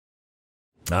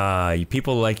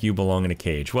People like you belong in a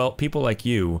cage. Well, people like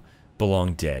you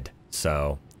belong dead.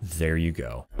 So, there you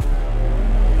go.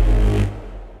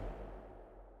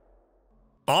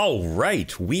 All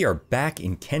right, we are back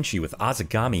in Kenshi with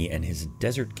Azegami and his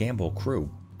Desert Gamble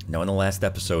crew. Now, in the last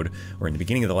episode, or in the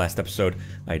beginning of the last episode,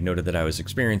 I had noted that I was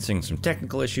experiencing some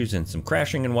technical issues and some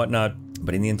crashing and whatnot,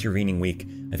 but in the intervening week,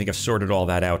 I think I've sorted all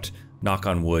that out. Knock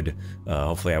on wood.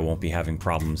 Hopefully I won't be having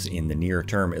problems in the near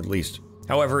term, at least.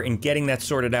 However, in getting that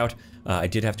sorted out, I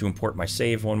did have to import my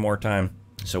save one more time,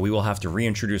 so we will have to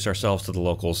reintroduce ourselves to the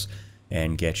locals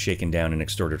and get shaken down and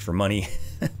extorted for money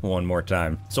one more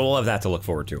time. So we'll have that to look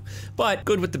forward to. But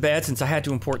good with the bad, since I had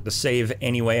to import the save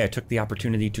anyway, I took the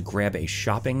opportunity to grab a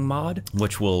shopping mod,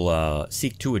 which will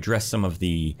seek to address some of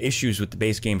the issues with the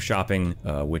base game shopping,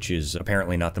 which is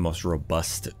apparently not the most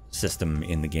robust system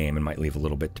in the game and might leave a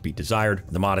little bit to be desired.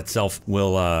 The mod itself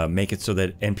will make it so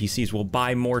that NPCs will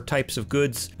buy more types of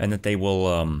goods and that they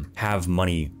will have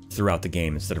money throughout the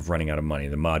game instead of running out of money.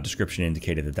 The mod description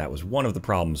indicated that that was one of the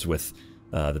problems with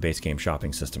the base game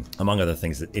shopping system, among other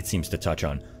things that it seems to touch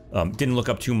on. Didn't look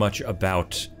up too much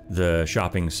about the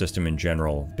shopping system in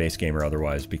general, base game or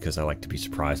otherwise, because I like to be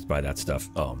surprised by that stuff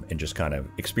and just kind of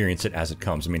experience it as it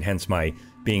comes. I mean, hence my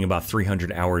being about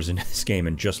 300 hours into this game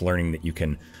and just learning that you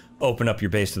can open up your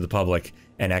base to the public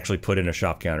and actually put in a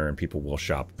shop counter and people will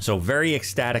shop. So very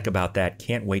ecstatic about that.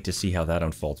 Can't wait to see how that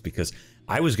unfolds, because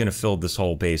I was going to fill this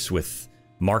whole base with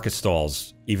market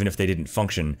stalls, even if they didn't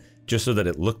function, just so that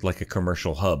it looked like a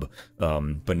commercial hub.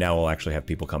 But now we'll actually have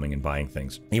people coming and buying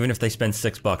things. Even if they spend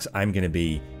 $6, I'm going to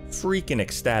be freaking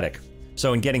ecstatic.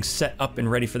 So in getting set up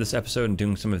and ready for this episode and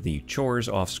doing some of the chores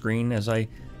off screen, as I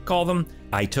call them,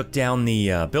 I took down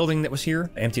the building that was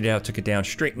here, emptied it out, took it down,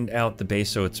 straightened out the base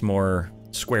so it's more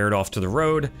squared off to the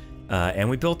road, and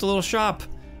we built a little shop.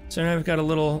 So now we've got a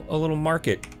little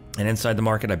market. And inside the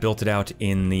market, I built it out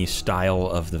in the style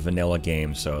of the vanilla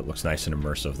game, so it looks nice and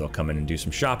immersive. They'll come in and do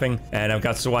some shopping. And I've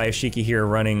got Sawayashiki here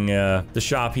running the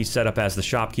shop. He's set up as the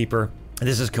shopkeeper.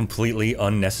 This is completely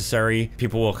unnecessary.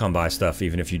 People will come buy stuff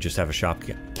even if you just have a shop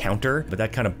counter, but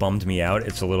that kind of bummed me out.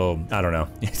 It's a little, I don't know.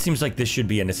 It seems like this should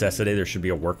be a necessity. There should be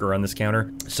a worker on this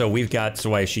counter. So we've got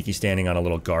Sawayashiki standing on a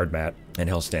little guard mat, and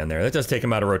he'll stand there. That does take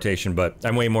him out of rotation, but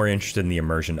I'm way more interested in the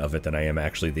immersion of it than I am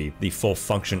actually the full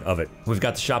function of it. We've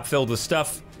got the shop filled with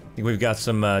stuff. I think we've got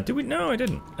some, did we? No, I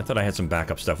didn't. I thought I had some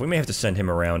backup stuff. We may have to send him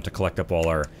around to collect up all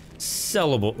our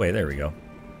sellable, wait, there we go.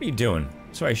 What are you doing?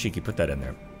 Sawayashiki, put that in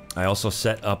there. I also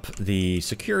set up the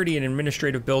security and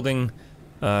administrative building,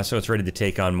 so it's ready to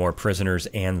take on more prisoners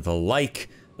and the like,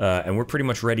 and we're pretty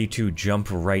much ready to jump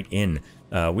right in.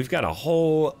 We've got a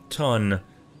whole ton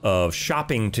of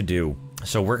shopping to do,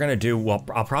 so we're gonna do, well,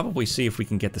 I'll probably see if we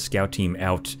can get the scout team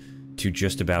out to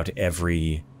just about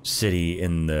every city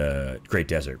in the Great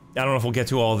Desert. I don't know if we'll get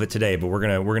to all of it today, but we're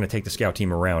gonna take the scout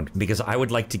team around, because I would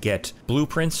like to get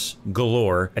blueprints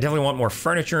galore. I definitely want more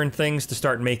furniture and things to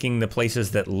start making the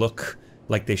places that look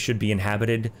like they should be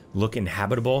inhabited look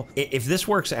inhabitable. If this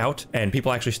works out and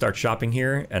people actually start shopping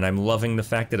here, and I'm loving the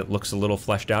fact that it looks a little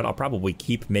fleshed out, I'll probably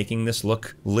keep making this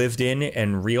look lived in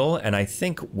and real, and I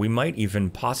think we might even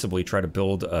possibly try to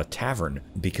build a tavern,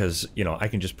 because, you know, I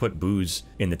can just put booze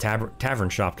in the tavern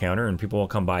shop counter and people will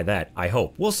come buy that. I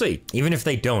hope. We'll see. Even if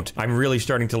they don't, I'm really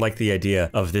starting to like the idea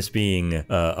of this being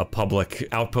a public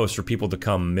outpost for people to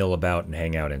come mill about and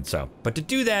hang out in. So, but to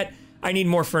do that, I need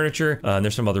more furniture, and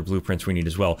there's some other blueprints we need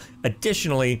as well.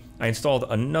 Additionally, I installed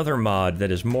another mod that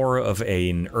is more of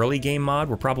an early game mod.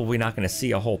 We're probably not going to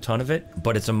see a whole ton of it,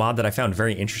 but it's a mod that I found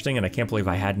very interesting, and I can't believe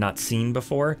I had not seen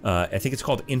before. I think it's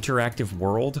called Interactive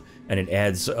World, and it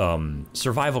adds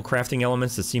survival crafting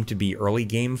elements that seem to be early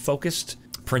game focused.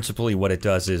 Principally, what it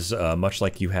does is, much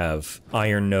like you have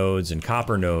iron nodes and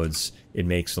copper nodes, it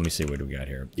makes, let me see, what do we got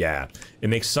here? Yeah, it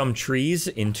makes some trees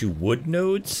into wood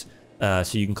nodes.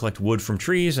 So you can collect wood from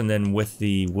trees, and then with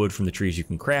the wood from the trees you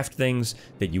can craft things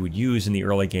that you would use in the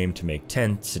early game to make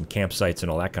tents and campsites and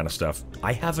all that kind of stuff.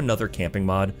 I have another camping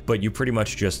mod, but you pretty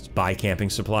much just buy camping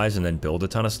supplies and then build a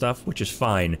ton of stuff, which is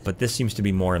fine, but this seems to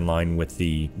be more in line with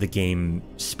the game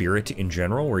spirit in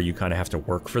general, where you kind of have to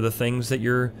work for the things that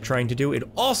you're trying to do. It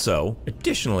also,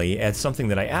 additionally, adds something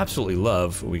that I absolutely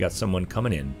love. We got someone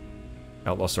coming in.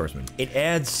 Outlaw Swordsman. It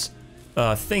adds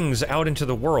things out into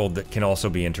the world that can also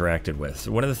be interacted with.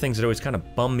 One of the things that always kind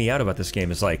of bummed me out about this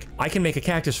game is, like, I can make a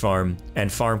cactus farm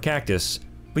and farm cactus,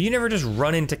 but you never just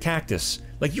run into cactus.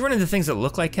 Like, you run into things that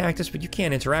look like cactus, but you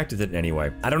can't interact with it in any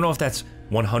way. I don't know if that's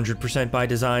 100% by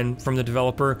design from the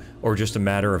developer, or just a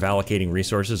matter of allocating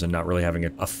resources and not really having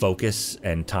a focus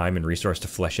and time and resource to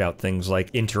flesh out things like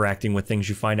interacting with things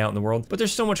you find out in the world. But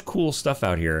there's so much cool stuff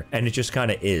out here, and it just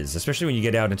kind of is. Especially when you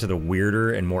get out into the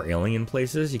weirder and more alien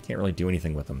places, you can't really do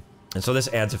anything with them. And so this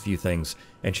adds a few things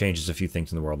and changes a few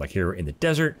things in the world. Like here in the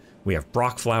desert, we have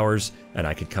Brock flowers, and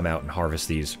I could come out and harvest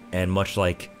these. And much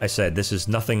like I said, this is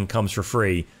nothing comes for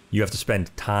free. You have to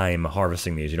spend time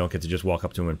harvesting these. You don't get to just walk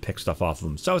up to them and pick stuff off of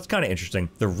them. So it's kind of interesting.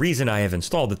 The reason I have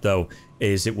installed it, though,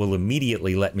 is it will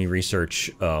immediately let me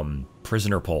research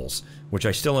prisoner poles, which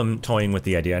I still am toying with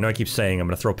the idea. I know I keep saying I'm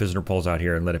going to throw prisoner poles out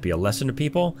here and let it be a lesson to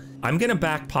people. I'm going to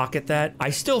back pocket that. I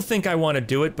still think I want to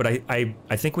do it, but I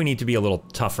think we need to be a little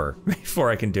tougher before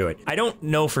I can do it. I don't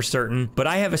know for certain, but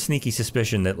I have a sneaky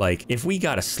suspicion that, like, if we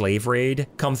got a slave raid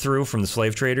come through from the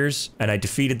slave traders and I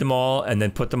defeated them all and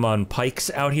then put them on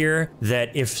pikes out here,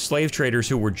 that if slave traders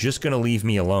who were just going to leave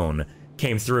me alone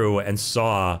came through and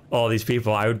saw all these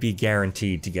people, I would be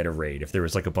guaranteed to get a raid if there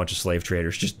was like a bunch of slave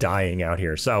traders just dying out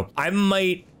here. So I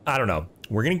don't know.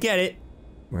 We're gonna get it.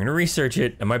 We're gonna research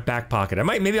it. I might back pocket.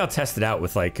 Maybe I'll test it out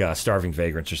with like starving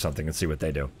vagrants or something and see what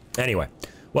they do. Anyway,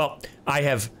 well, I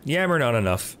have yammered on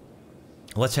enough.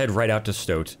 Let's head right out to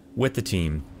Stoat with the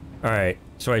team. All right,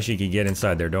 Soishiki, get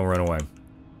inside there. Don't run away.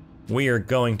 We are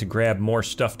going to grab more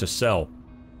stuff to sell.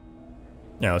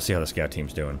 Now let's see how the scout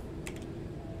team's doing.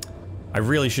 I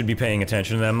really should be paying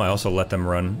attention to them. I also let them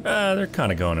run. They're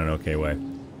kind of going an okay way.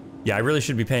 Yeah, I really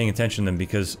should be paying attention to them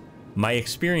because my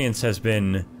experience has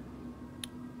been...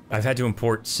 I've had to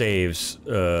import saves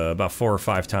about 4 or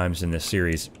 5 times in this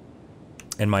series.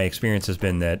 And my experience has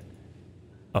been that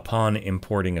upon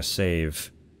importing a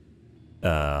save,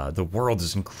 the world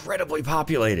is incredibly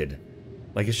populated.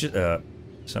 Like, it's just...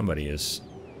 somebody is...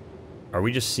 Are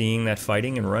we just seeing that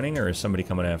fighting and running, or is somebody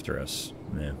coming after us?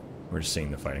 Yeah. We're just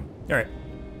seeing the fighting. Alright.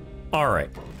 Alright.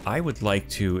 I would like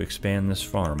to expand this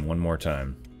farm one more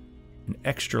time. An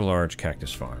extra large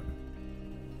cactus farm.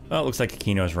 Well, it looks like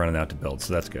Akino's running out to build,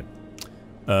 so that's good.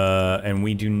 And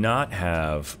we do not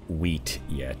have wheat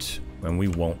yet. And we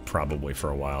won't probably for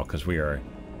a while, because we are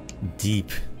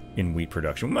deep in wheat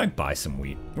production. We might buy some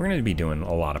wheat. We're going to be doing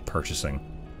a lot of purchasing.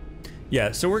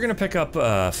 Yeah, so we're going to pick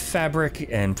up fabric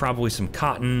and probably some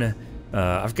cotton.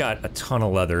 I've got a ton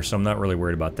of leather, so I'm not really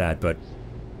worried about that, but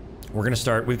we're gonna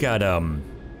start. We've got,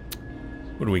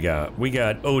 what do we got? We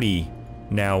got Odie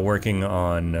now working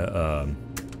on,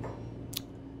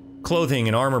 clothing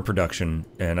and armor production,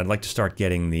 and I'd like to start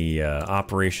getting the,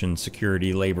 operation,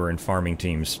 security, labor, and farming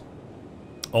teams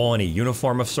all in a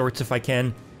uniform of sorts if I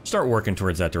can. Start working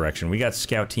towards that direction. We got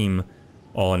scout team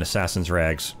all in assassin's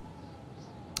rags,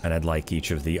 and I'd like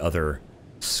each of the other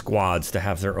squads to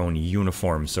have their own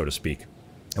uniform, so to speak.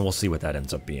 And we'll see what that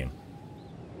ends up being.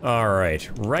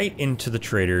 Alright, right into the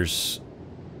trader's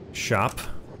shop.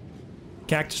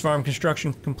 Cactus farm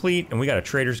construction complete, and we got a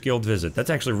Traders Guild visit. That's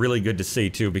actually really good to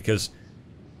see, too, because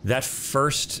that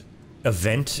first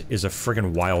event is a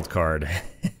friggin' wild card.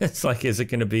 It's like, is it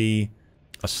gonna be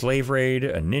a slave raid,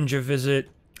 a ninja visit?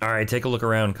 Alright, take a look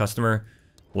around, customer.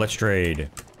 Let's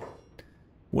trade.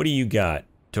 What do you got?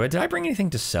 Did I bring anything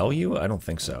to sell you? I don't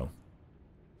think so.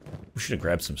 We should have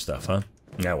grabbed some stuff, huh?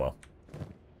 Yeah, well.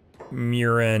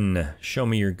 Muren, show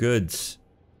me your goods.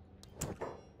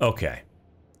 Okay.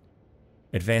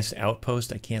 Advanced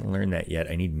Outpost, I can't learn that yet.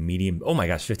 I need medium... Oh my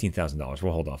gosh, $15,000.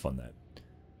 We'll hold off on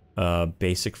that.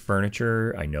 Basic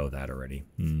furniture, I know that already.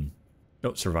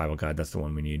 Oh, survival guide, that's the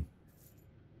one we need.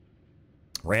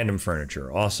 Random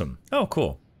furniture, awesome. Oh,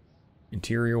 cool.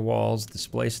 Interior walls,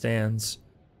 display stands...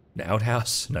 An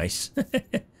outhouse, nice.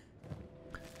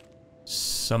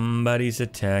 Somebody's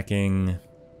attacking.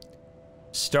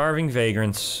 Starving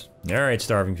vagrants. Alright,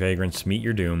 starving vagrants, meet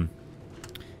your doom.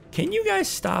 Can you guys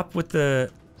stop with the...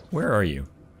 Where are you?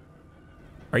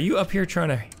 Are you up here trying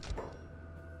to...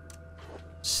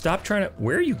 Stop trying to...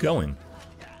 Where are you going?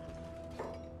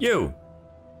 You!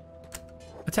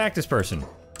 Attack this person.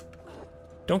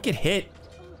 Don't get hit.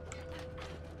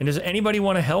 And does anybody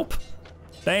want to help?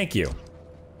 Thank you.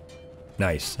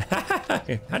 Nice.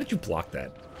 How did you block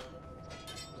that?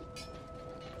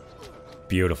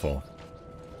 Beautiful.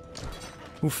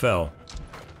 Who fell?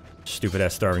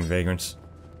 Stupid-ass starving vagrants.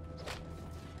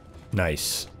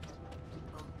 Nice.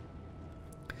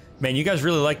 Man, you guys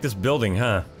really like this building,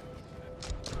 huh?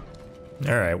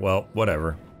 Alright, well,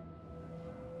 whatever.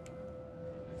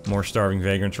 More starving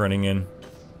vagrants running in.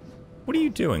 What are you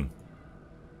doing?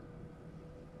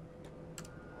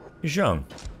 Zhang.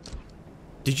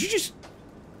 Did you just...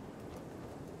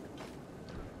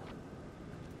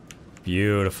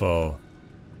 Beautiful.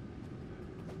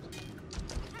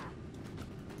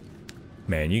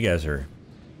 Man, you guys are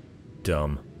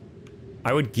dumb.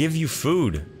 I would give you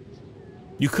food.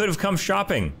 You could have come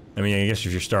shopping. I mean, I guess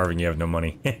if you're starving, you have no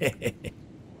money.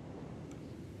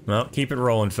 Well, keep it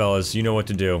rolling, fellas. You know what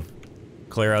to do.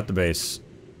 Clear out the base.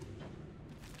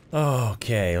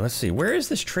 Okay, let's see. Where is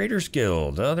this Traders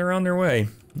Guild? Oh, they're on their way.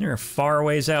 They're far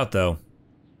ways out, though.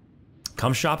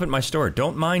 Come shop at my store.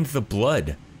 Don't mind the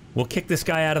blood. We'll kick this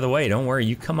guy out of the way. Don't worry.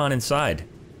 You come on inside.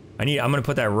 I'm gonna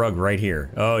put that rug right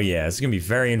here. Oh, yeah. It's gonna be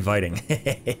very inviting.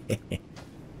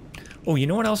 Oh, you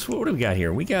know what else? What do we got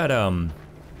here? We got, why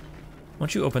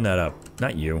don't you open that up?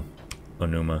 Not you,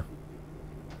 Onuma.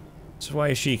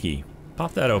 Swayashiki.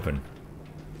 Pop that open.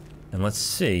 And let's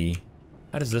see.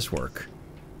 How does this work?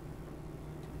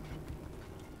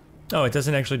 Oh, it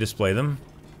doesn't actually display them?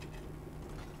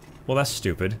 Well, that's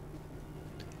stupid.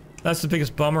 That's the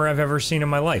biggest bummer I've ever seen in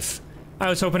my life. I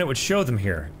was hoping it would show them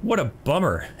here. What a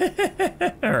bummer.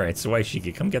 Alright,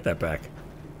 Swayashiki, come get that back.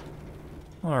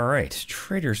 Alright,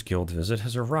 Traders Guild visit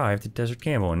has arrived at Desert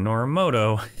Gamble, and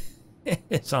Norimoto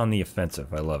is on the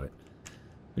offensive. I love it.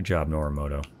 Good job,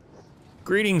 Norimoto.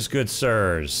 Greetings, good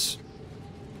sirs.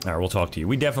 Alright, we'll talk to you.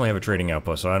 We definitely have a trading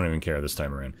outpost, so I don't even care this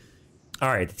time around.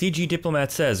 Alright, the TG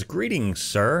Diplomat says, greetings,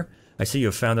 sir. I see you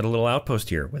have founded a little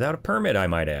outpost here, without a permit, I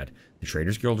might add. The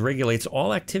Traders Guild regulates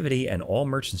all activity, and all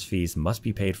merchants' fees must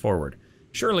be paid forward.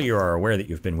 Surely you are aware that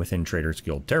you've been within Traders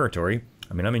Guild territory.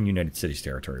 I mean, I'm in United Cities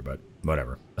territory, but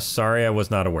whatever. Sorry, I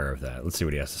was not aware of that. Let's see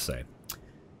what he has to say.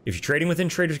 If you're trading within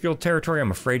Traders Guild territory,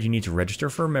 I'm afraid you need to register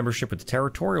for a membership with the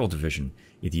Territorial Division.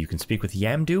 Either you can speak with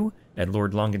Yamdu at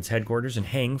Lord Longin's headquarters and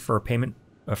hang for a payment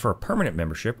for a permanent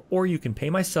membership, or you can pay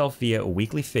myself via a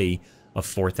weekly fee of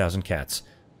 4,000 cats.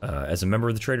 As a member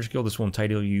of the Traders Guild, this will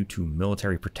entitle you to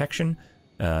military protection,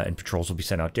 and patrols will be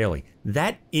sent out daily.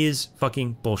 That is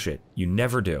fucking bullshit. You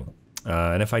never do.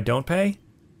 And if I don't pay?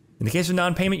 In the case of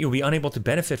non-payment, you'll be unable to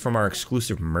benefit from our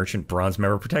exclusive Merchant Bronze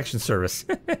Member Protection Service.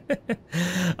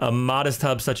 A modest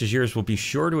hub such as yours will be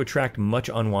sure to attract much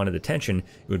unwanted attention.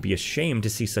 It would be a shame to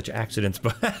see such accidents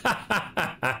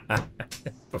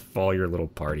befall your little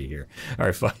party here.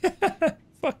 Alright, fuck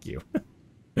you.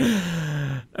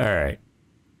 Alright.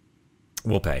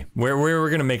 We'll pay.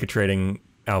 We're gonna make a trading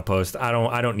outpost.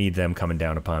 I don't need them coming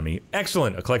down upon me.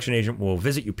 Excellent. A collection agent will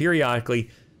visit you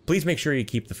periodically. Please make sure you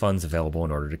keep the funds available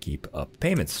in order to keep up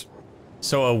payments.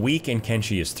 So a week in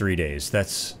Kenshi is 3 days.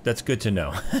 That's good to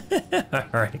know.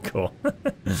 Alright, cool.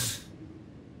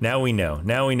 Now we know.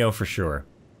 Now we know for sure.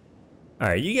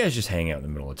 Alright, you guys just hang out in the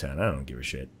middle of town. I don't give a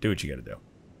shit. Do what you gotta do.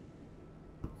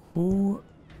 Who?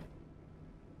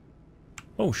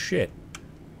 Oh, shit.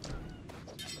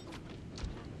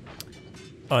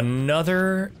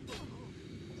 Another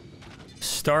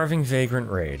starving vagrant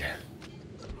raid.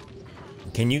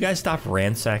 Can you guys stop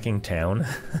ransacking town?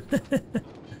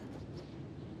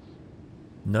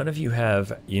 None of you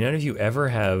ever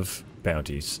have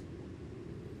bounties.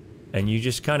 And you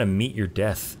just kind of meet your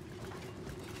death.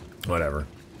 Whatever.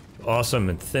 Awesome,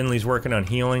 and Thinley's working on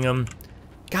healing them.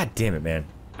 God damn it, man.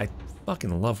 I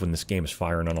fucking love when this game is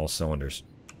firing on all cylinders.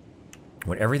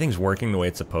 When everything's working the way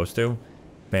it's supposed to,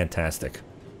 fantastic.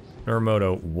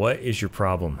 Norimoto, what is your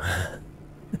problem?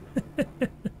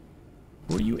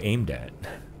 Who are you aimed at?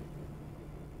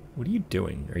 What are you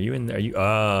doing? Are you in there? Are you?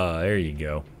 Ah, there you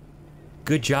go.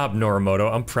 Good job,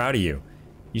 Norimoto. I'm proud of you.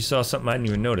 You saw something I didn't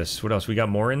even notice. What else? We got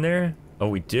more in there? Oh,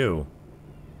 we do.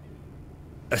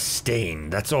 A stain.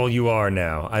 That's all you are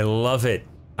now. I love it.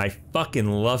 I fucking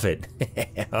love it.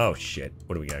 Oh, shit.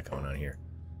 What do we got going on here?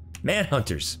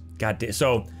 Manhunters. God damn.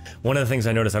 So, one of the things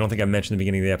I noticed, I don't think I mentioned in the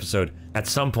beginning of the episode, at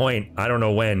some point, I don't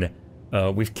know when,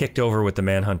 we've kicked over with the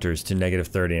Manhunters to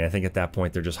 -30, and I think at that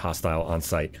point they're just hostile on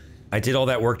sight. I did all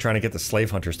that work trying to get the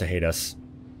Slave Hunters to hate us,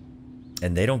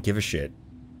 and they don't give a shit.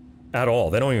 At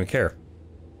all. They don't even care.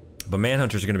 But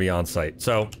Manhunters are going to be on site,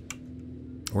 so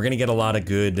we're going to get a lot of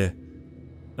good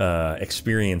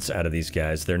experience out of these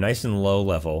guys. They're nice and low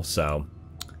level, so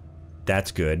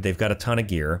that's good. They've got a ton of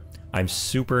gear. I'm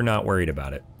super not worried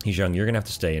about it. Heejung, you're going to have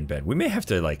to stay in bed. We may have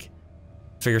to, like,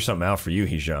 figure something out for you,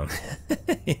 Heejung.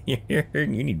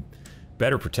 You need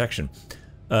better protection.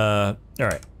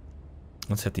 Alright.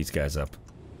 Let's hit these guys up.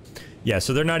 Yeah,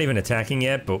 so they're not even attacking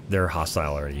yet, but they're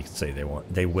hostile already. You can say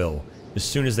they will. As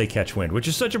soon as they catch wind. Which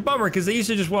is such a bummer, because they used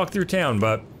to just walk through town,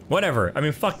 but whatever. I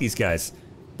mean, fuck these guys.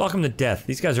 Fuck them to death.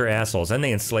 These guys are assholes, and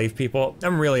they enslave people.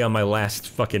 I'm really on my last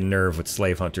fucking nerve with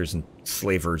slave hunters and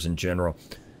slavers in general.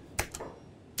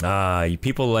 Ah,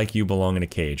 people like you belong in a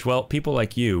cage. Well, people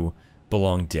like you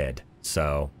belong dead.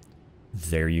 So,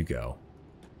 there you go.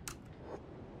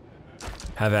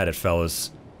 Have at it, fellas.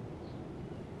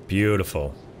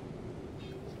 Beautiful.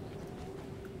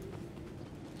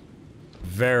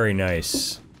 Very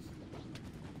nice.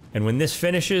 And when this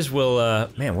finishes, we'll,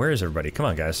 man, where is everybody? Come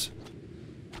on, guys.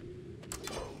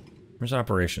 Where's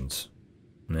operations?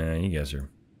 Nah, you guys are...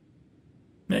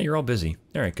 Nah, you're all busy.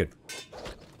 Alright, good.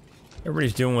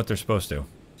 Everybody's doing what they're supposed to.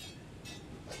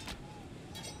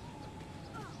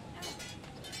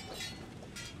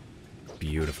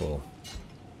 Beautiful.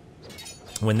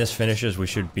 When this finishes, we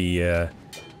should be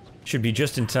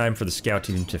just in time for the scout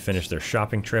team to finish their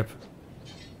shopping trip.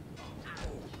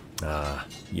 Ah,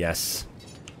 yes.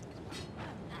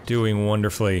 Doing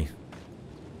wonderfully.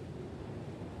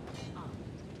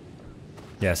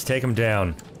 Yes, take them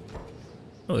down.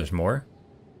 Oh, there's more.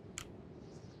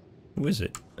 Who is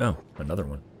it? Oh, another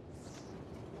one.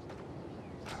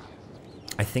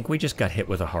 I think we just got hit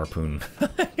with a harpoon.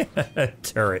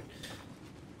 Turret.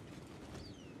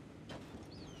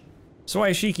 So,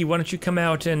 Aishiki, why don't you come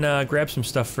out and grab some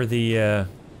stuff for the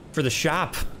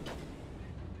shop?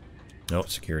 Nope,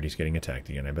 security's getting attacked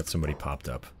again. I bet somebody popped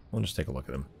up. We'll just take a look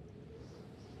at them.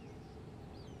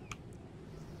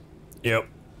 Yep.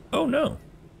 Oh no.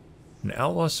 An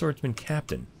outlaw swordsman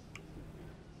captain.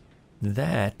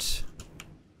 That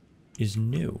is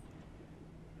new.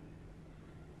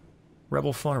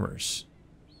 Rebel farmers.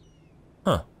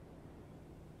 Huh.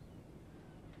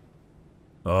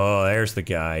 Oh, there's the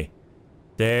guy.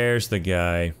 There's the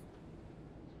guy.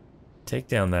 Take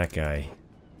down that guy.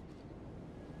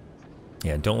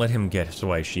 Yeah, don't let him get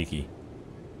Suwaishiki.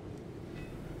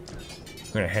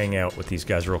 I'm gonna hang out with these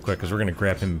guys real quick, because we're gonna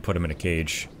grab him and put him in a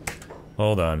cage.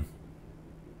 Hold on.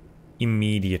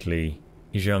 Immediately.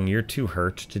 Izhang, you're too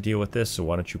hurt to deal with this, so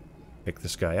why don't you pick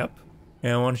this guy up?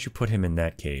 And why don't you put him in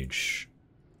that cage?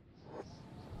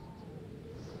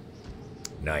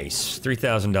 Nice.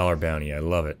 $3,000 bounty. I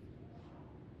love it.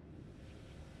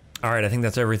 Alright, I think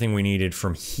that's everything we needed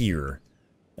from here.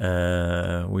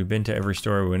 We've been to every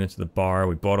store, we went into the bar,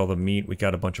 we bought all the meat, we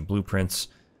got a bunch of blueprints.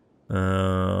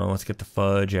 Let's get the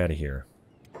fudge out of here.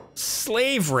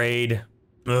 Slave raid!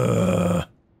 Ugh.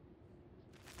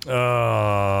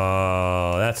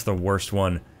 Oh, that's the worst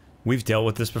one. We've dealt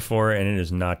with this before, and it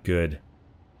is not good.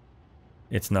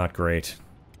 It's not great.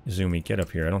 Azumi, get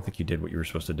up here. I don't think you did what you were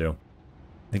supposed to do.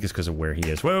 I think it's because of where he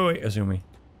is. Wait, Azumi.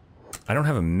 I don't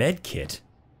have a med kit.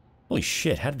 Holy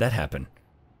shit, how did that happen?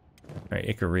 Alright,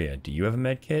 Ikaria, do you have a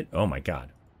med kit? Oh my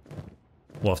god.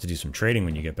 We'll have to do some trading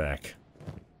when you get back.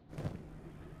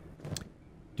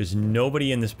 Does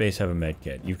nobody in this base have a med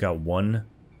kit? You've got one.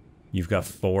 You've got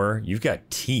four. You've got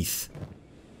teeth.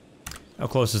 How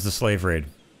close is the slave raid?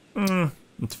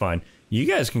 It's fine. You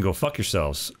guys can go fuck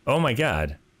yourselves. Oh my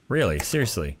god. Really?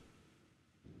 Seriously.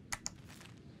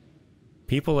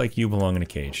 People like you belong in a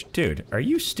cage. Dude, are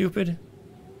you stupid?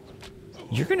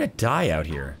 You're gonna die out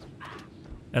here.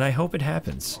 And I hope it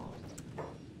happens.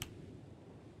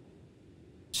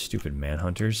 Stupid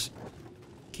manhunters.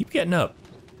 Keep getting up.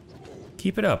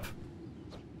 Keep it up.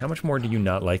 How much more do you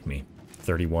not like me?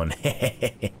 31.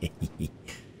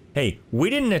 Hey, we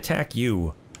didn't attack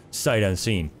you sight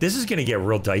unseen. This is gonna get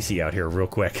real dicey out here real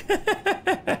quick.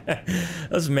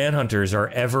 Those manhunters are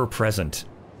ever present.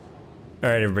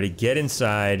 Alright, everybody, get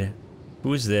inside.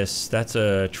 Who is this? That's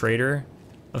a trader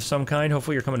of some kind.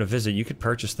 Hopefully you're coming to visit. You could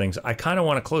purchase things. I kind of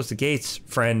want to close the gates,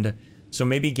 friend. So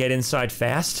maybe get inside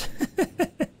fast.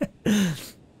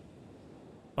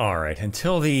 Alright,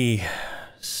 until the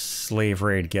slave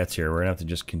raid gets here, we're gonna have to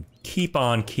just keep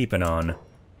on keeping on.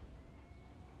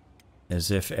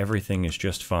 As if everything is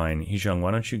just fine. Hijong,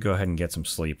 why don't you go ahead and get some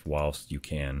sleep whilst you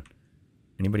can.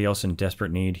 Anybody else in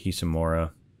desperate need?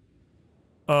 Hisamura.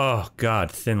 Oh,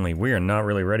 God, Thinly. We are not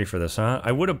really ready for this, huh?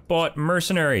 I would have bought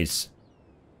mercenaries!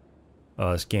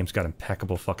 Oh, this game's got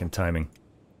impeccable fucking timing.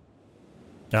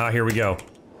 Ah, here we go.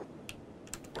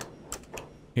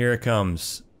 Here it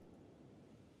comes.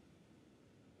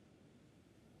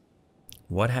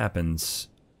 What happens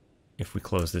if we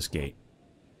close this gate?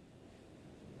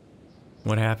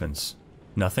 What happens?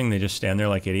 Nothing? They just stand there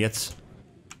like idiots?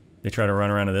 They try to run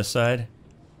around to this side?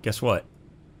 Guess what?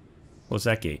 Close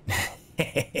that gate.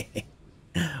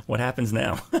 What happens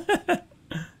now?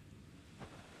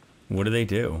 What do they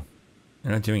do?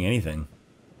 They're not doing anything.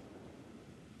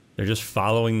 They're just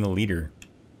following the leader.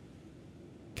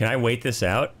 Can I wait this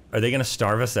out? Are they gonna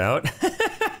starve us out?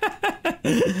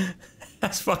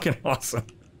 That's fucking awesome.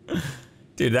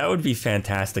 Dude, that would be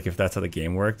fantastic if that's how the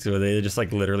game worked. So they just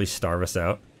like literally starve us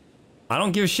out. I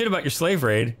don't give a shit about your slave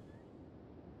raid.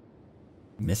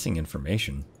 Missing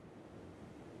information.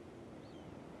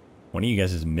 One of you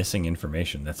guys is missing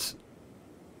information. That's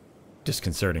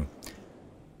disconcerting.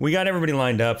 We got everybody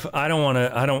lined up. I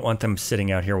don't want them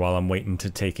sitting out here while I'm waiting to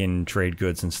take in trade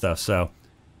goods and stuff. So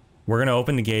we're gonna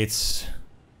open the gates.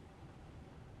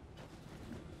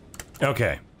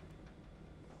 Okay.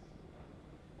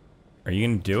 Are you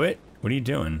gonna do it? What are you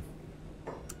doing?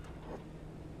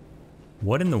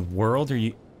 What in the world are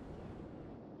you...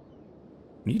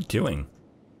 What are you doing?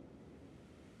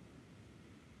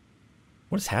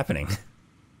 What is happening?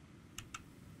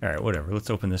 Alright, whatever. Let's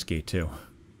open this gate, too.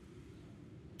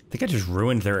 I think I just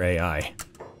ruined their AI.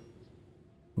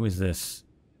 Who is this?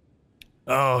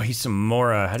 Oh, he's some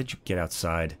Mora. How did you get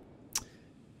outside?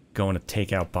 Going to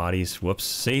take out bodies. Whoops.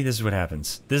 See, this is what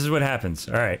happens. This is what happens.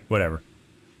 Alright, whatever.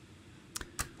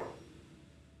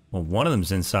 Well, one of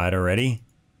them's inside already.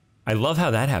 I love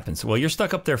how that happens. Well, you're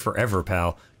stuck up there forever,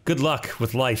 pal. Good luck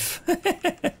with life.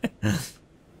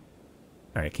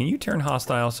 Alright, can you turn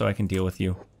hostile so I can deal with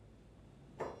you?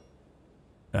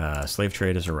 Slave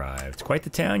trade has arrived. Quite the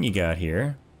town you got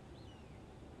here.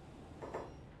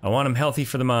 I want him healthy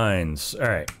for the mines.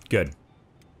 Alright, good.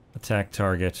 Attack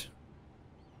target.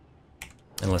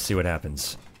 And let's see what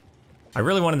happens. I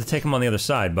really wanted to take him on the other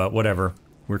side, but whatever.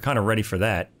 We're kind of ready for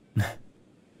that.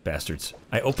 Bastards.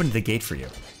 I opened the gate for you.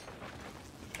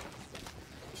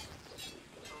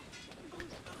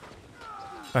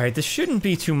 Alright, this shouldn't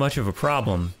be too much of a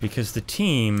problem, because the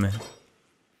team...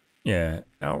 Yeah,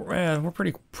 we're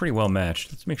pretty well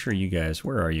matched. Let's make sure you guys...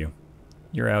 Where are you?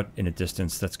 You're out in a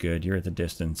distance, that's good. You're at the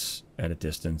distance, at a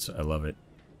distance. I love it.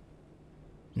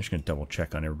 I'm just gonna double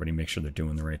check on everybody, make sure they're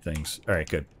doing the right things. Alright,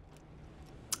 good.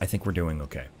 I think we're doing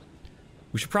okay.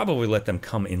 We should probably let them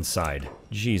come inside.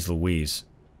 Jeez Louise.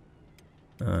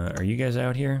 Are you guys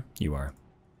out here? You are.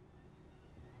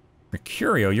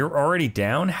 Mercurio, you're already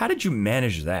down? How did you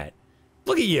manage that?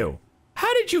 Look at you!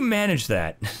 How did you manage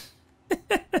that?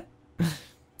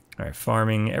 Alright,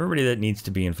 farming. Everybody that needs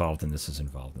to be involved in this is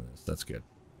involved in this. That's good.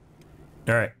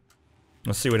 Alright.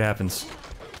 Let's see what happens.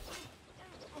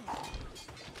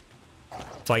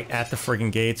 Fight at the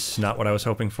friggin' gates. Not what I was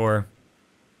hoping for.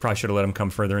 Probably should have let him come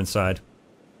further inside.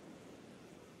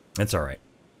 That's alright.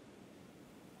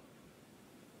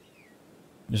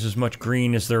 There's as much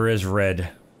green as there is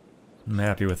red. I'm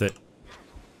happy with it.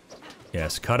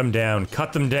 Yes, cut them down.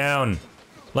 Cut them down!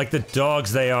 Like the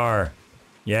dogs they are.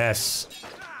 Yes.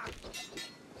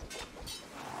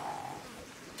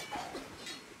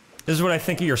 This is what I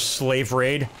think of your slave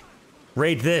raid.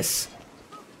 Raid this.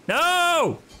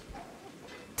 No!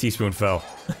 Teaspoon fell.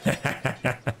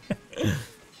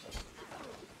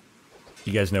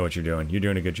 You guys know what you're doing. You're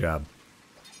doing a good job.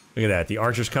 Look at that. The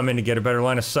archers come in to get a better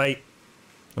line of sight.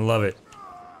 I love it.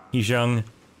 He's young.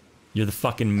 You're the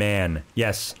fucking man.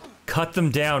 Yes. Cut them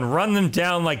down. Run them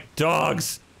down like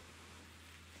dogs.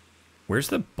 Where's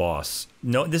the boss?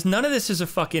 No, none of this is a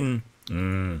fucking...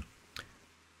 None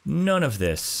of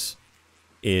this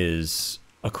is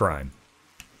a crime.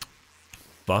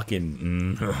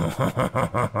 Fucking...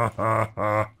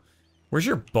 Where's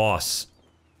your boss?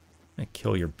 I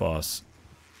kill your boss.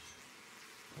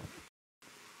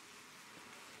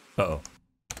 Uh-oh.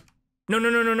 No, no,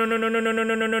 no, no, no, no, no, no, no, no,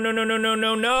 no, no, no, no, no, no, no,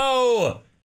 no, no!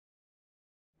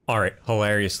 Alright,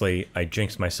 hilariously, I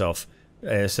jinxed myself.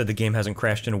 I said the game hasn't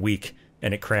crashed in a week,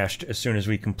 and it crashed as soon as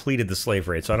we completed the slave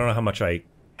raid, so I don't know how much I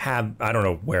have, I don't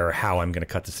know where or how I'm gonna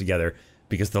cut this together,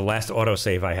 because the last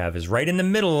autosave I have is right in the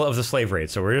middle of the slave raid,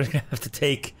 so we're just gonna have to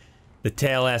take the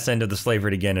tail-ass end of the slave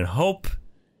raid again and hope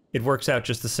it works out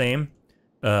just the same.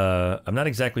 I'm not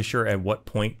exactly sure at what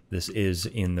point this is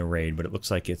in the raid, but it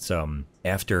looks like it's,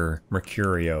 after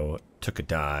Mercurio took a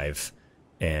dive,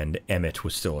 and Emmett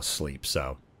was still asleep,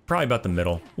 so... Probably about the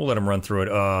middle. We'll let him run through it.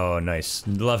 Oh, nice.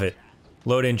 Love it.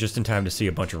 Load in just in time to see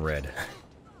a bunch of red.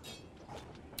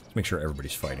 Let's make sure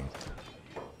everybody's fighting.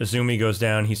 Azumi goes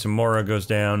down, Hisamura goes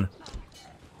down.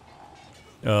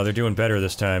 Oh, they're doing better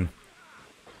this time.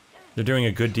 They're doing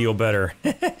a good deal better.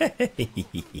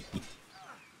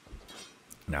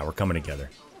 Now we're coming together.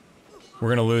 We're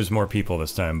gonna lose more people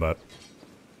this time, but...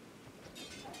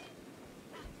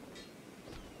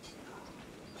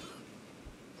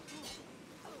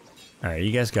 Alright,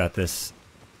 you guys got this.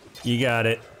 You got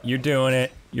it. You're doing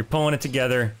it. You're pulling it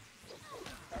together.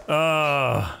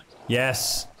 Oh,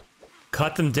 yes.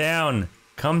 Cut them down.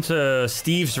 Come to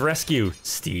Steve's rescue.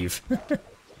 Steve.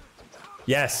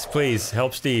 Yes, please,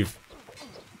 help Steve.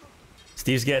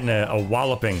 Steve's getting a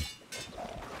walloping.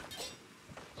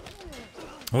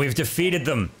 We've defeated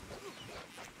them.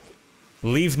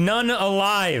 Leave none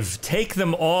alive. Take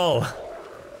them all.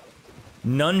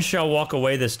 None shall walk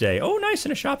away this day. Oh, nice,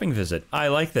 and a shopping visit. I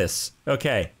like this.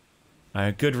 Okay.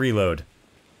 Good reload.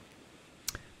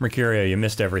 Mercurio, you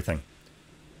missed everything.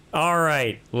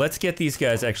 Alright, let's get these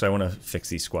guys... Actually, I want to fix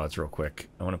these squads real quick.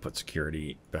 I want to put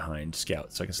security behind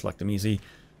scouts so I can select them easy.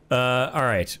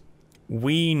 Alright.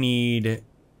 We need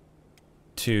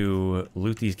to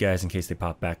loot these guys in case they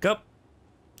pop back up.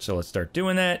 So let's start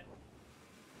doing that.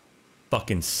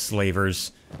 Fucking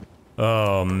slavers.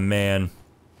 Oh, man.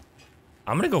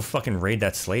 I'm gonna go fucking raid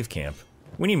that slave camp.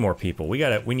 We need more people. We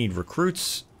need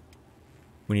recruits.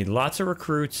 We need lots of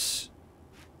recruits.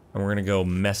 And we're gonna go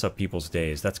mess up people's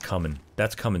days. That's coming.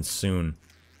 That's coming soon.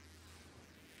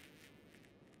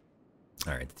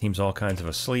 Alright, the team's all kinds of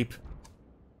asleep.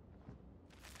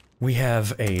 We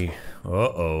have a...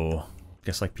 Uh-oh.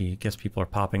 Guess people are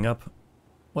popping up.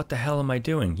 What the hell am I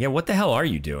doing? Yeah, what the hell are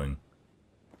you doing?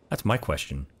 That's my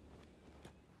question.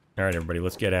 Alright, everybody,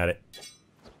 let's get at it.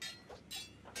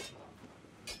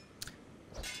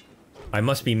 I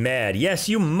must be mad. Yes,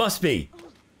 you must be!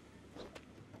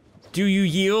 Do you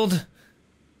yield?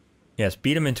 Yes,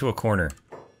 beat him into a corner.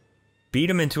 Beat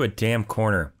him into a damn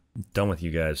corner. I'm done with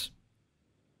you guys.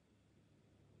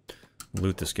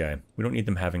 Loot this guy. We don't need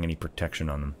them having any protection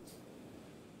on them.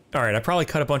 Alright, I probably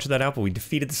cut a bunch of that out, but we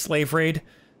defeated the slave raid.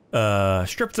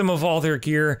 Stripped them of all their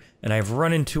gear, and I've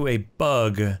run into a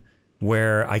bug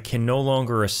where I can no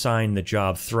longer assign the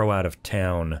job throw out of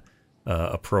town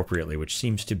appropriately, which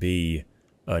seems to be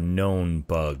a known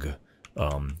bug.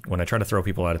 When I try to throw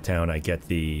people out of town, I get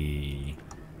the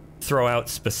throw out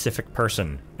specific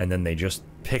person, and then they just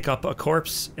pick up a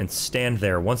corpse and stand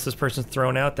there. Once this person's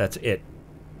thrown out, that's it.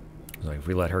 Like, if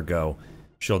we let her go,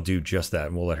 she'll do just that,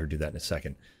 and we'll let her do that in a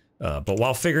second. But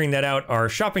while figuring that out, our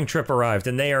shopping trip arrived,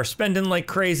 and they are spending like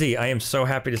crazy. I am so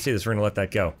happy to see this. We're gonna let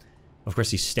that go. Of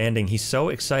course, he's standing. He's so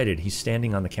excited. He's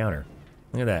standing on the counter.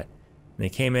 Look at that. And they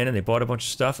came in and they bought a bunch of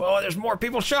stuff. Oh, there's more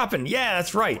people shopping. Yeah,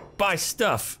 that's right. Buy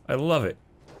stuff. I love it.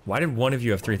 Why did one of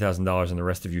you have $3,000 and the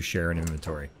rest of you share an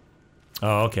inventory?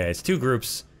 Oh, okay. It's two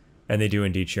groups, and they do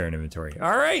indeed share an inventory.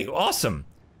 All right, awesome.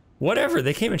 Whatever.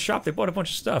 They came and shopped. They bought a bunch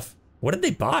of stuff. What did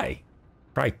they buy?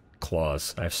 Probably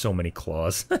claws. I have so many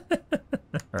claws.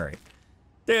 Alright.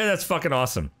 Yeah, that's fucking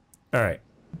awesome. Alright.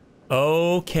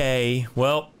 Okay.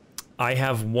 Well, I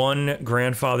have one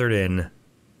grandfathered in.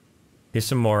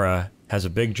 Isamura has a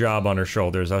big job on her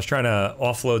shoulders. I was trying to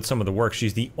offload some of the work.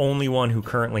 She's the only one who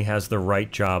currently has the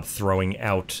right job throwing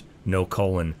out no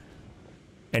colon.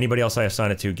 Anybody else I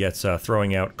assign it to gets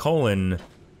throwing out colon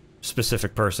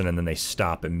specific person, and then they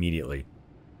stop immediately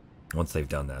once they've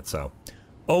done that, so.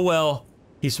 Oh well,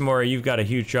 Isamura, you've got a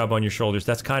huge job on your shoulders.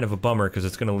 That's kind of a bummer, because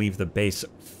it's going to leave the base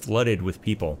flooded with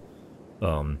people.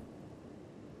 But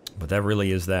that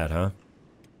really is that, huh?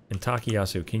 And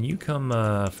Takayasu, can you come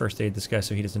first aid this guy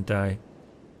so he doesn't die?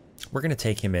 We're going to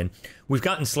take him in. We've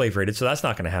gotten slave raided, so that's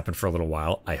not going to happen for a little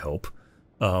while, I hope.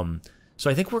 So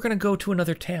I think we're going to go to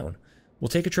another town. We'll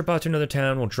take a trip out to another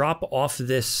town. We'll drop off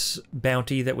this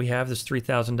bounty that we have, this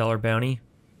 $3,000 bounty.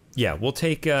 Yeah, we'll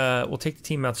take the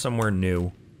team out somewhere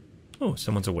new. Oh,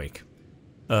 someone's awake.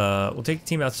 We'll take the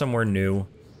team out somewhere new.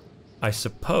 I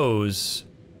suppose...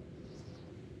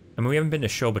 I mean, we haven't been to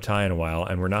Sho Batai in a while,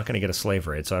 and we're not going to get a slave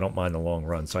raid, so I don't mind the long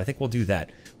run. So I think we'll do that.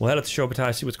 We'll head up to Sho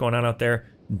Batai, see what's going on out there,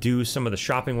 do some of the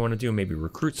shopping we want to do, maybe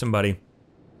recruit somebody.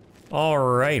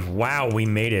 Alright, wow, we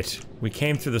made it. We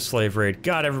came through the slave raid,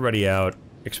 got everybody out,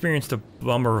 experienced a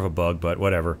bummer of a bug, but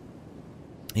whatever.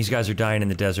 These guys are dying in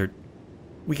the desert.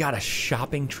 We got a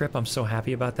shopping trip. I'm so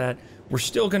happy about that. We're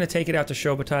still going to take it out to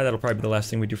Sho Batai. That'll probably be the last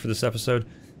thing we do for this episode.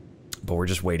 But we're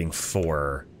just waiting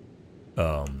for...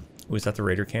 was that the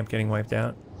Raider camp getting wiped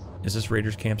out? Is this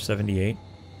Raiders camp 78?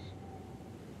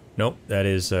 Nope, that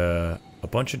is a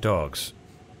bunch of dogs.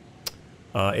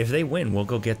 If they win, we'll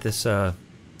go get this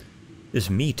this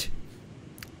meat.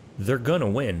 They're gonna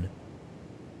win.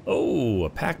 Oh, a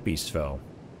pack beast fell.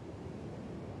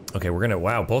 Okay, we're gonna...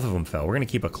 Wow, both of them fell. We're gonna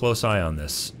keep a close eye on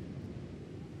this.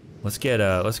 Let's get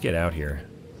out here.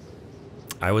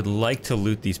 I would like to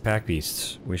loot these pack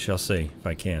beasts. We shall see, if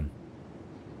I can.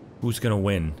 Who's gonna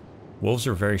win? Wolves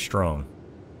are very strong.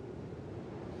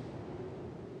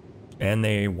 And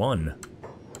they won.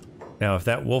 Now, if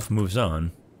that wolf moves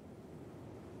on...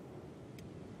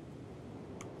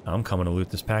 I'm coming to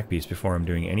loot this pack beast before I'm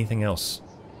doing anything else.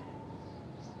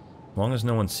 As long as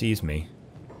no one sees me.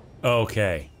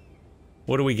 Okay.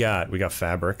 What do we got? We got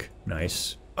fabric.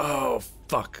 Nice. Oh,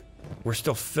 fuck. We're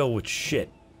still filled with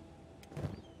shit.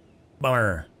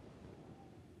 Bummer.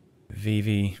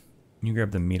 Vivi, you grab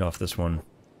the meat off this one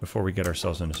before we get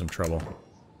ourselves into some trouble.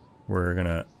 We're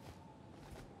gonna...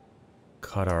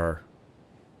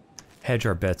 hedge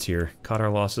our bets here. Cut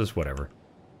our losses, whatever.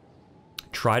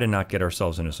 Try to not get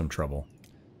ourselves into some trouble.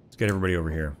 Let's get everybody over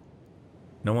here.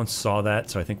 No one saw that,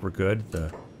 so I think we're good.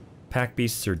 The pack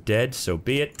beasts are dead, so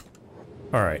be it.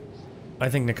 Alright. I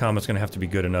think Nakama's gonna have to be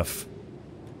good enough.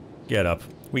 Get up.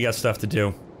 We got stuff to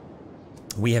do.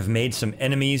 We have made some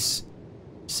enemies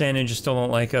Sand ninjas still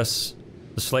don't like us.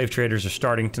 The slave traders are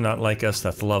starting to not like us.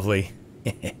 That's lovely.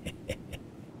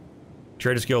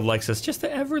 Traders Guild likes us just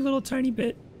ever little tiny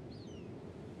bit.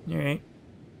 Alright.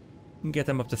 We can get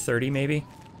them up to 30, maybe.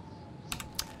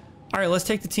 Alright, let's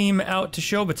take the team out to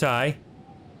Sho Batai.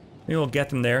 Maybe we'll get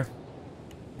them there.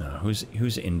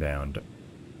 Who's inbound?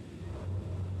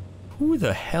 Who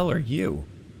the hell are you?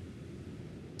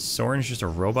 Soren's just a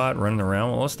robot running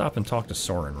around? Well, let's stop and talk to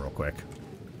Soren real quick.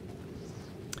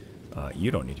 You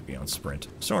don't need to be on sprint.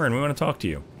 Soren, we want to talk to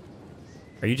you.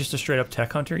 Are you just a straight up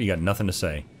tech hunter? You got nothing to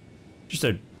say. Just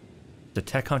a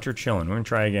tech hunter chilling. We're gonna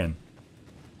try again.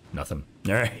 Nothing.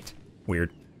 Alright.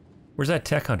 Weird. Where's that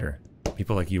tech hunter?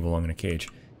 People like you belong in a cage.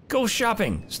 Go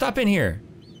shopping! Stop in here!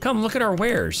 Come look at our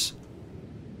wares!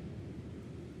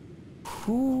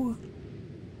 Who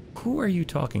are you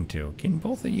talking to? Can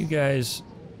both of you guys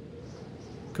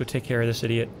go take care of this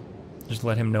idiot? Just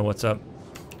let him know what's up.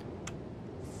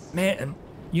 Man,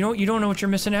 you don't know what you're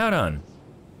missing out on.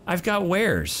 I've got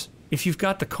wares. If you've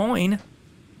got the coin,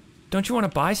 don't you want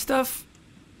to buy stuff?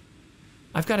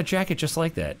 I've got a jacket just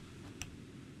like that.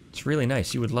 It's really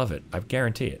nice. You would love it. I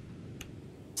guarantee it.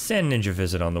 Sand ninja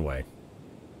visit on the way.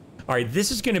 Alright,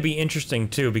 this is going to be interesting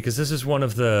too, because this is one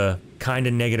of the kind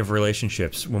of negative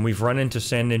relationships. When we've run into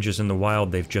sand ninjas in the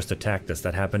wild, they've just attacked us.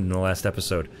 That happened in the last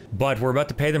episode. But we're about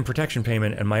to pay them protection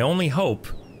payment, and my only hope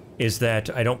is that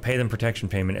I don't pay them protection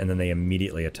payment and then they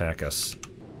immediately attack us.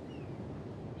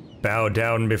 Bow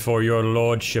down before your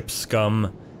lordship,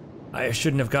 scum. I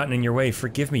shouldn't have gotten in your way.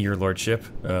 Forgive me, your lordship.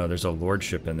 There's a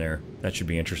lordship in there. That should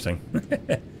be interesting.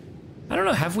 I don't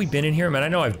know, have we been in here? Man, I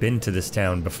know I've been to this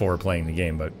town before playing the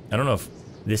game, but I don't know if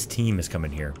this team is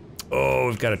coming here. Oh,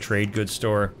 we've got a trade goods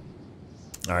store.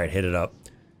 Alright, hit it up.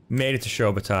 Made it to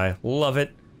Sho Batai. Love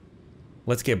it.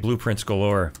 Let's get blueprints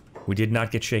galore. We did not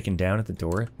get shaken down at the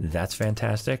door. That's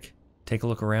fantastic. Take a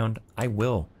look around. I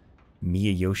will.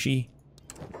 Miyayoshi.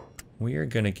 We are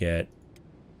gonna get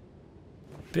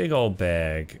a big old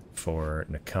bag for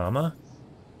Nakama.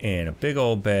 And a big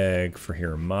old bag for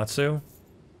Hiramatsu.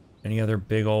 Any other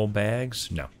big old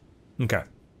bags? No. Okay.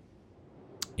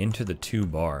 Into the 2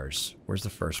 bars. Where's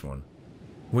the first one?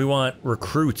 We want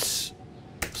recruits.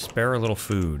 Spare a little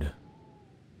food.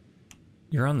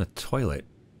 You're on the toilet.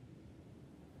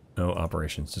 Oh,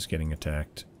 operations just getting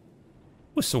attacked.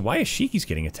 Oh, so why is Shiki's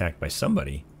getting attacked by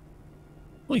somebody?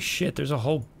 Holy shit, there's a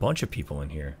whole bunch of people in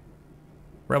here.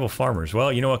 Rebel farmers.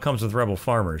 Well, you know what comes with rebel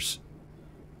farmers?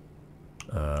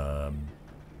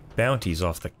 Bounties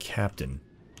off the captain.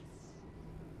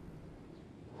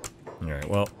 Alright,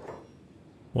 well,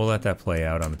 we'll let that play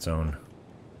out on its own.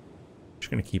 Just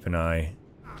gonna keep an eye.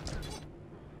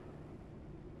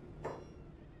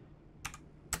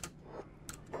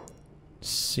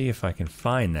 See if I can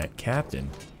find that captain.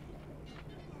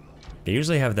 They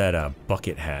usually have that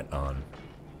bucket hat on.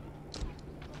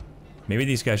 Maybe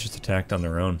these guys just attacked on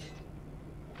their own.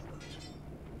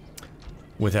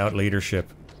 Without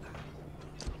leadership.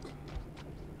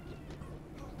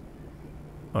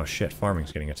 Oh shit,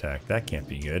 farming's getting attacked. That can't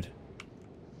be good.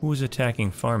 Who's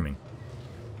attacking farming?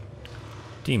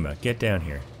 Dima, get down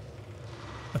here.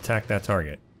 Attack that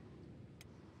target.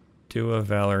 Dua,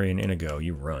 Valerie, and Inigo,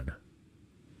 you run.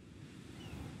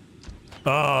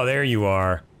 Oh, there you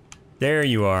are. There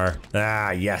you are.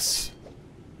 Ah, yes.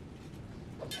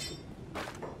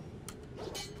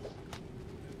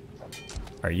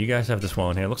 Alright, you guys have this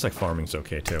wall in hand. Looks like farming's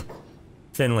okay, too.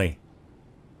 Finley.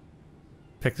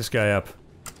 Pick this guy up.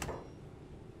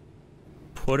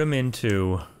 Put him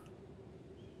into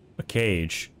a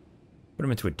cage. Put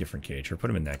him into a different cage, or put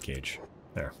him in that cage.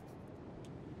 There.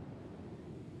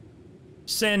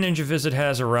 Sand Ninja visit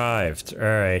has arrived.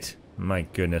 Alright. My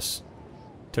goodness.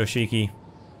 Toshiki.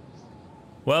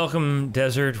 Welcome,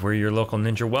 Desert. We're your local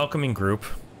ninja welcoming group.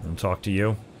 I'll talk to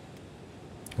you.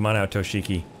 Come on out,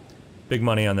 Toshiki. Big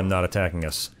money on them not attacking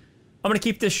us. I'm gonna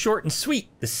keep this short and sweet.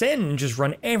 The Sand Ninjas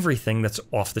run everything that's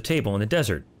off the table in the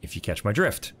desert, if you catch my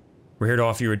drift. We're here to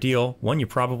offer you a deal, one you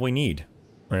probably need.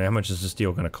 Alright, how much is this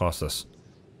deal gonna cost us?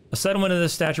 A settlement of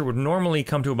this stature would normally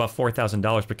come to about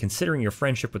 $4,000, but considering your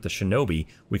friendship with the shinobi,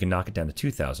 we can knock it down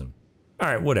to $2,000.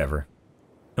 Alright, whatever.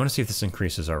 I want to see if this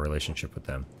increases our relationship with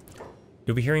them.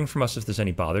 You'll be hearing from us if there's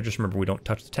any bother. Just remember we don't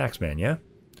touch the taxman, yeah?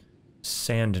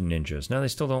 Sand ninjas. Now they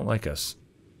still don't like us.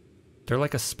 They're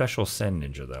like a special sand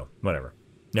ninja, though. Whatever.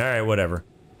 Alright, whatever.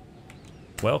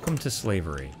 Welcome to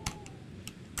slavery.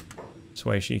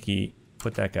 Suaishiki,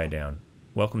 put that guy down.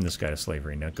 Welcome this guy to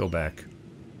slavery. Now go back.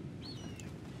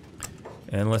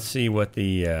 And let's see what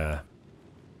the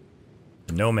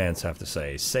nomads have to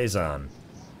say. Seizan.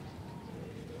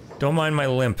 Don't mind my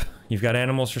limp. You've got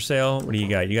animals for sale? What do you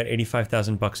got? You got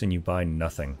 85,000 bucks and you buy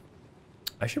nothing.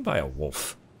 I should buy a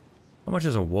wolf. How much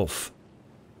is a wolf?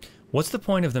 What's the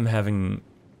point of them having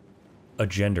a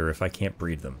gender if I can't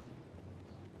breed them?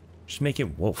 Just make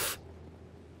it wolf.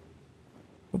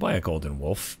 We'll buy a golden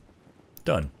wolf.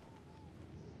 Done.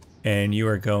 And you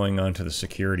are going onto the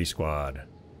security squad.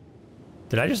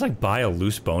 Did I just, like, buy a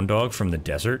loose bone dog from the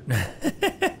desert?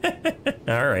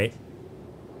 Alright.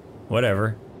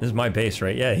 Whatever. This is my base,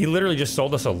 right? Yeah, he literally just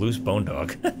sold us a loose bone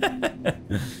dog.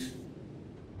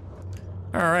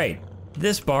 Alright.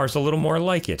 This bar's a little more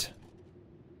like it.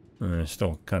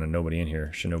 Still kind of nobody in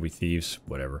here. Shinobi thieves.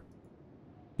 Whatever.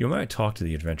 You might talk to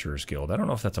the Adventurers Guild. I don't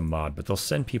know if that's a mod, but they'll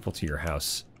send people to your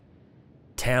house.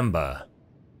 Tamba.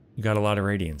 You got a lot of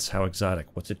radiance. How exotic.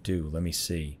 What's it do? Let me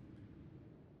see.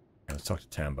 Let's talk to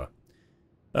Tamba.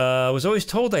 I was always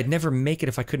told I'd never make it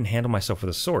if I couldn't handle myself with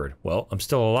a sword. Well, I'm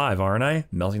still alive, aren't I?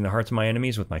 Melting the hearts of my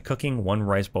enemies with my cooking, one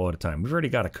rice bowl at a time. We've already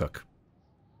got a cook.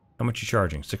 How much you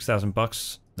charging? 6,000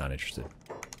 bucks? Not interested.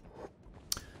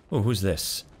 Oh, who's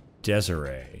this?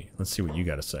 Desiree. Let's see what you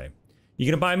got to say. You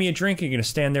gonna buy me a drink or you gonna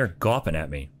stand there gawping at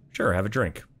me? Sure, have a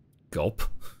drink. Gulp.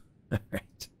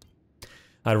 Alright.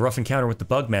 I had a rough encounter with the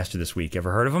Bugmaster this week.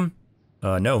 Ever heard of him?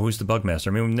 No, who's the Bugmaster?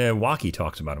 I mean, Waki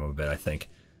talks about him a bit, I think.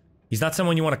 He's not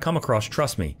someone you want to come across,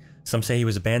 trust me. Some say he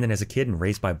was abandoned as a kid and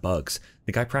raised by bugs.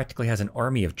 The guy practically has an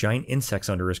army of giant insects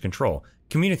under his control.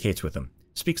 Communicates with them.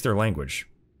 Speaks their language.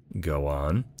 Go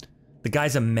on. The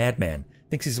guy's a madman.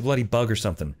 Thinks he's a bloody bug or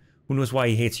something. Who knows why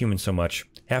he hates humans so much?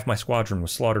 Half my squadron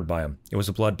was slaughtered by him. It was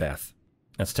a bloodbath.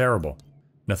 That's terrible.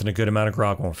 Nothing a good amount of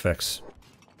grog won't fix.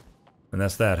 And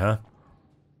that's that, huh?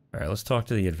 Alright, let's talk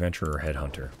to the adventurer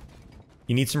headhunter.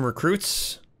 You need some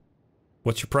recruits?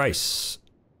 What's your price?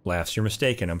 Laughs, you're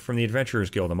mistaken. I'm from the Adventurers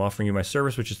Guild. I'm offering you my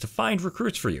service, which is to find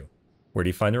recruits for you. Where do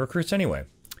you find the recruits anyway?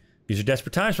 These are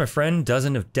desperate times, my friend.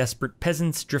 Dozens of desperate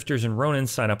peasants, drifters, and Ronins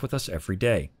sign up with us every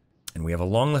day. And we have a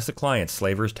long list of clients,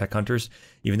 slavers, tech hunters,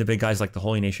 even the big guys like the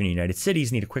Holy Nation and United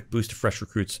Cities need a quick boost of fresh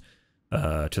recruits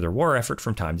to their war effort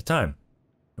from time to time.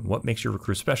 And what makes your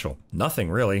recruits special? Nothing,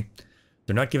 really.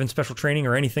 They're not given special training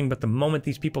or anything, but the moment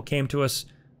these people came to us,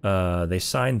 they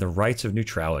signed the rights of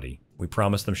neutrality. We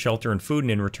promised them shelter and food,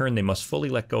 and in return they must fully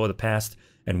let go of the past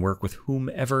and work with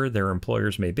whomever their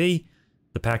employers may be.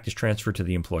 The pact is transferred to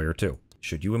the employer, too.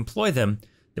 Should you employ them,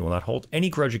 they will not hold any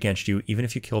grudge against you, even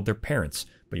if you killed their parents,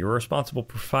 but you are responsible to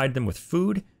provide them with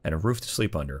food and a roof to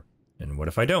sleep under. And what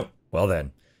if I don't? Well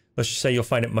then, let's just say you'll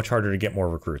find it much harder to get more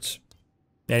recruits.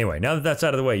 Anyway, now that that's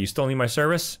out of the way, you still need my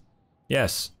service?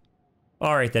 Yes.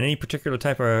 Alright then, any particular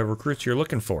type of recruits you're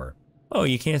looking for? Oh,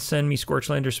 you can't send me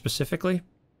Scorchlanders specifically?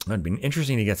 That'd be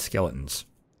interesting to get skeletons.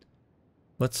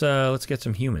 Let's get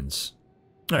some humans.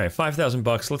 Alright, 5,000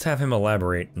 bucks. Let's have him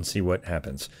elaborate and see what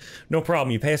happens. No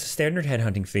problem. You pay us a standard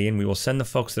headhunting fee, and we will send the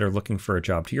folks that are looking for a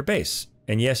job to your base.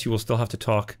 And yes, you will still have to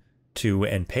talk to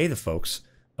and pay the folks.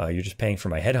 You're just paying for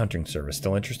my headhunting service.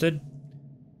 Still interested?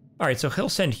 Alright, so he'll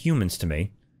send humans to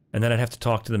me, and then I'd have to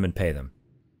talk to them and pay them.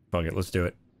 Fuck it, let's do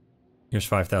it. Here's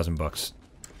 5,000 bucks.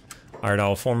 Alright,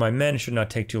 I'll form my men. It should not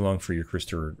take too long for your crews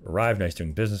to arrive. Nice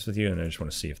doing business with you, and I just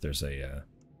want to see if there's a,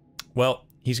 Well,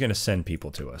 he's going to send people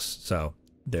to us, so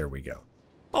there we go.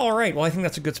 Alright, well I think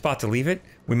that's a good spot to leave it.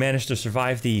 We managed to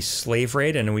survive the slave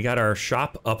raid, and we got our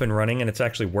shop up and running, and it's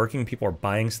actually working. People are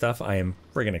buying stuff. I am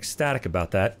friggin' ecstatic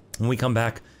about that. When we come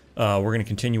back, we're going to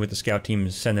continue with the scout team,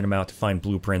 sending them out to find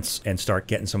blueprints and start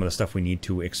getting some of the stuff we need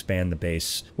to expand the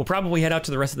base. We'll probably head out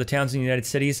to the rest of the towns in the United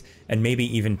Cities and maybe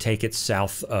even take it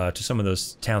south to some of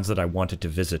those towns that I wanted to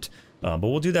visit. But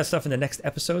we'll do that stuff in the next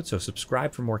episode, so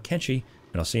subscribe for more Kenshi,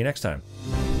 and I'll see you next time.